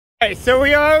Alright, so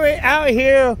we are out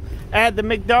here at the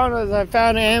McDonald's. I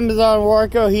found an Amazon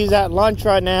worker. He's at lunch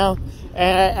right now.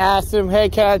 And I asked him, hey,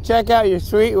 can I check out your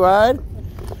sweet ride?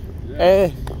 Yeah.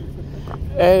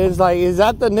 And it's like, is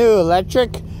that the new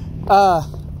electric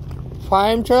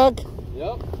Prime truck?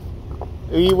 Yep.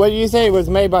 What do you say it was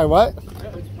made by what? Yeah,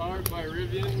 it's powered by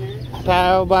Rivian here.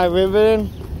 Powered by Rivian?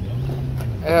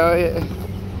 Yep. Yeah.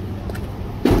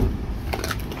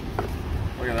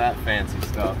 Look at that fancy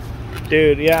stuff.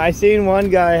 Dude, yeah, I seen one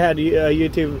guy had a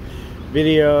YouTube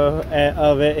video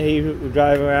of it. He was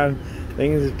driving around.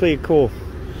 Things is pretty cool.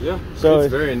 Yeah, so it's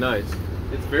very nice.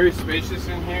 It's very spacious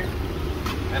in here,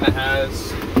 and it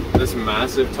has this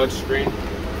massive touchscreen.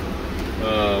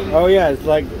 Oh yeah, it's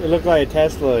like it looked like a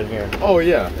Tesla in here. Oh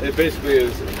yeah, it basically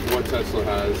is what Tesla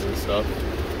has and stuff.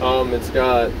 It's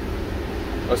got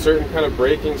a certain kind of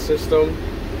braking system,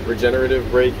 regenerative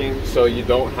braking, so you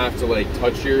don't have to like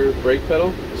touch your brake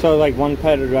pedal. So like one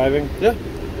pedal driving? Yeah,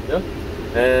 yeah.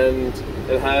 And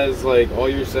it has like all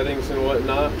your settings and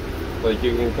whatnot. Like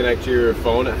you can connect to your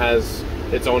phone. It has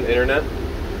its own internet.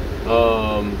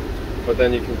 But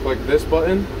then you can click this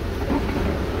button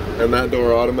and that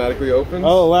door automatically opens.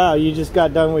 Oh wow, you just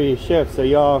got done with your shift, so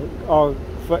you all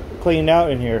cleaned out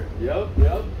in here. Yep,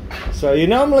 yep. So you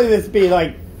normally this be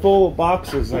like full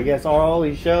boxes, I guess, all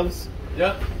these shelves?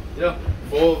 Yeah, yeah.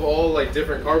 Full of all like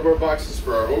different cardboard boxes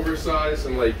for our oversize,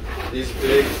 and like these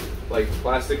big like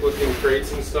plastic looking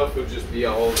crates and stuff would just be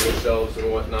all over the shelves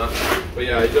and whatnot. But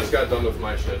yeah, I just got done with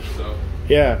my shift, so.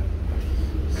 Yeah.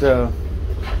 So,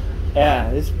 yeah,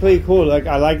 it's pretty cool. Like,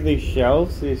 I like these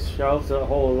shelves. These shelves are a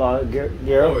whole lot of gear.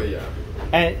 Oh yeah.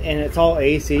 And it's all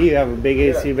AC. You have a big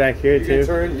AC back here you too. Can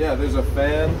turn, yeah, there's a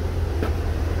fan.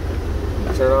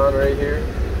 Turn on right here.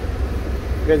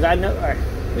 Because I know.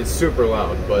 It's super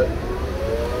loud, but.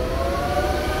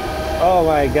 Oh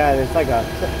my god, it's like a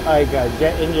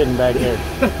jet engine back here.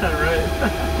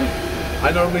 Right.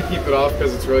 I normally keep it off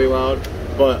because it's really loud,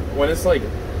 but when it's like,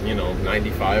 you know,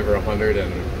 95 or 100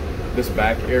 and this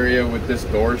back area with this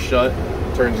door shut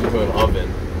turns into an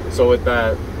oven. So with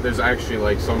that, there's actually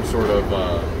like some sort of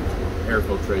air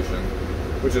filtration,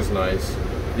 which is nice.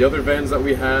 The other vans that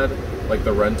we had, like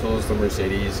the rentals, the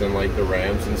Mercedes and like the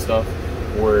Rams and stuff,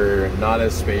 were not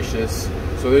as spacious.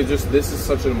 So this is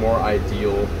such a more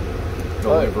ideal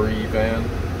delivery van.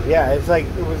 Yeah, it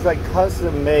was like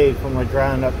custom made from the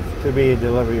ground up to be a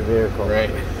delivery vehicle. Right.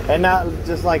 And not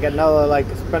just like another like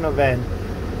a Sprinter van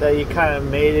that you kind of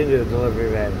made into a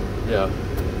delivery van. Yeah.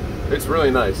 It's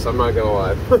really nice, I'm not gonna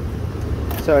lie.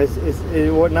 So it's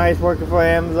nice working for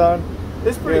Amazon?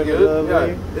 It's pretty good.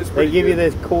 Yeah, it's pretty They give you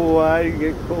this cool ride, you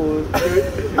get cool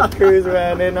cruise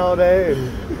around in all day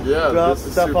and drop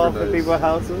stuff off at people's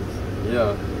houses.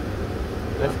 Yeah.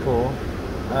 That's cool.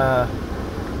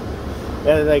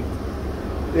 And like,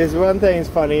 there's one thing that's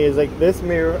funny is like this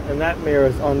mirror and that mirror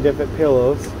is on different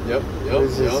pillows. Yep.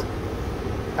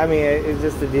 I mean, it's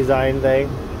just a design thing.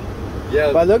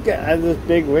 Yeah. But look at this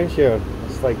big windshield.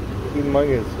 It's like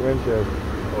humongous windshield.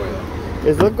 Oh yeah.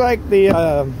 It looks like the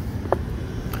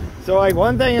so like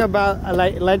one thing about a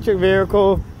like electric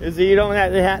vehicle is that you don't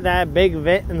have to have that big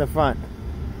vent in the front.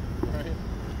 Right.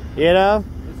 You know?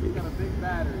 It's got a big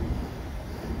battery.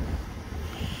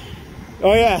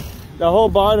 Oh yeah. The whole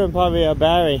bottom probably a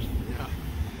battery. Yeah.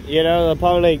 You know, the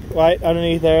probably like right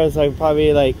underneath there is like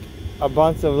probably like a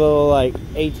bunch of little like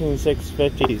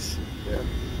 18650s. Yeah.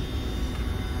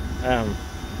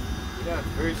 Yeah, it's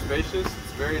very spacious.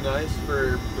 It's very nice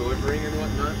for delivering and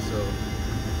whatnot. So.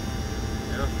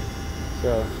 Yeah.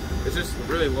 So. It's just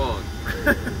really long.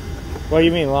 What do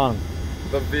you mean long?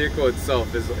 The vehicle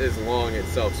itself is long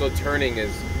itself. So turning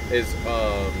is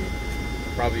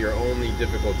probably your only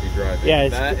difficulty driving. Yeah,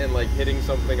 that and like hitting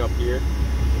something up here.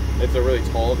 It's a really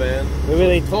tall van.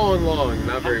 Really tall and long,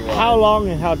 not very wide. How long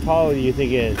and how tall do you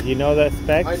think it is? You know that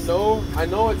specs? I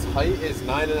know its height is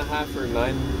 9.5 or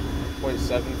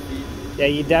 9.7 feet. Yeah,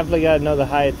 you definitely gotta know the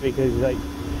height because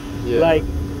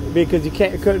because you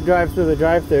couldn't drive through the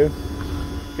drive-through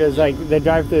because like the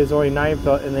drive-through is only 9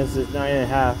 foot and this is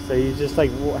 9.5, so you're just like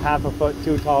half a foot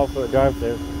too tall for a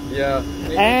drive-through. Yeah.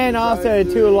 And also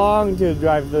too long to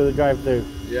drive through the drive-through.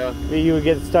 Yeah. You would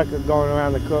get stuck going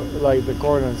around the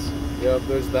corners. Yeah,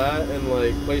 there's that, and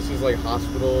like places like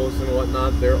hospitals and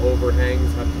whatnot, their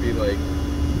overhangs have to be like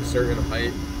a certain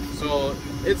height. So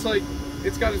it's like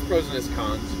it's got its pros and its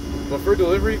cons. But for a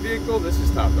delivery vehicle, this is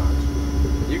top notch.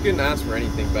 You couldn't ask for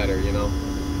anything better, you know?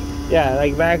 Yeah,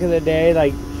 like back in the day,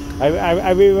 like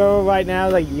I remember right now,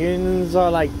 like unions are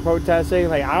like protesting,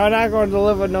 like I'm not going to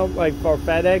deliver no like for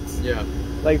FedEx. Yeah.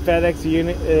 Like FedEx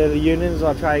unions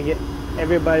are trying to get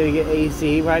everybody to get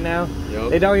AC right now. Yep.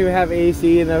 They don't even have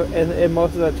AC in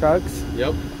most of the trucks.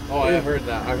 Yep. Oh, I heard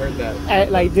that. I heard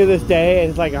that. Like to this day,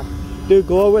 it's like dude,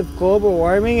 with global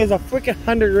warming, is a freaking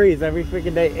 100 degrees every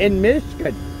freaking day in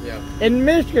Michigan. Yeah. In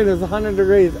Michigan, it's 100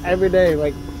 degrees every day.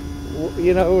 Like,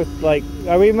 you know, like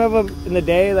I remember in the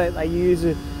day like you used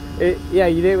it. Yeah,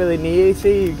 you didn't really need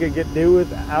AC. You could do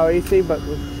without AC, but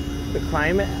with the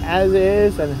climate as it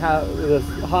is and how the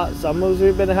hot summers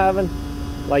we've been having,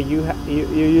 like you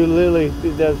literally,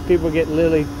 there's people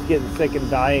literally getting sick and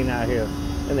dying out here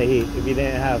in the heat if you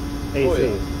didn't have AC. Oh,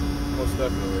 yeah. Most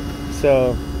definitely.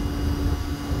 So,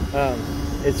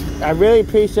 I really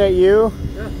appreciate you.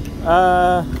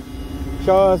 Yeah.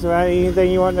 Show us around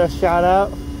anything you want to shout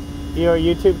out, your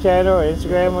YouTube channel or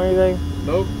Instagram or anything.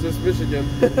 Nope, just Michigan.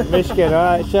 Michigan, all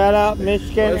right. Shout out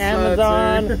Michigan,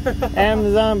 Amazon,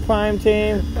 Amazon Prime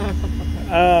team.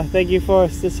 Thank you for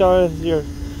showing us your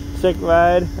sick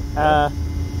ride.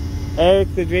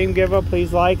 Eric, the Dream Giver,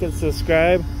 please like and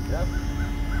subscribe. Yep.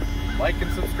 Like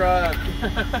and subscribe.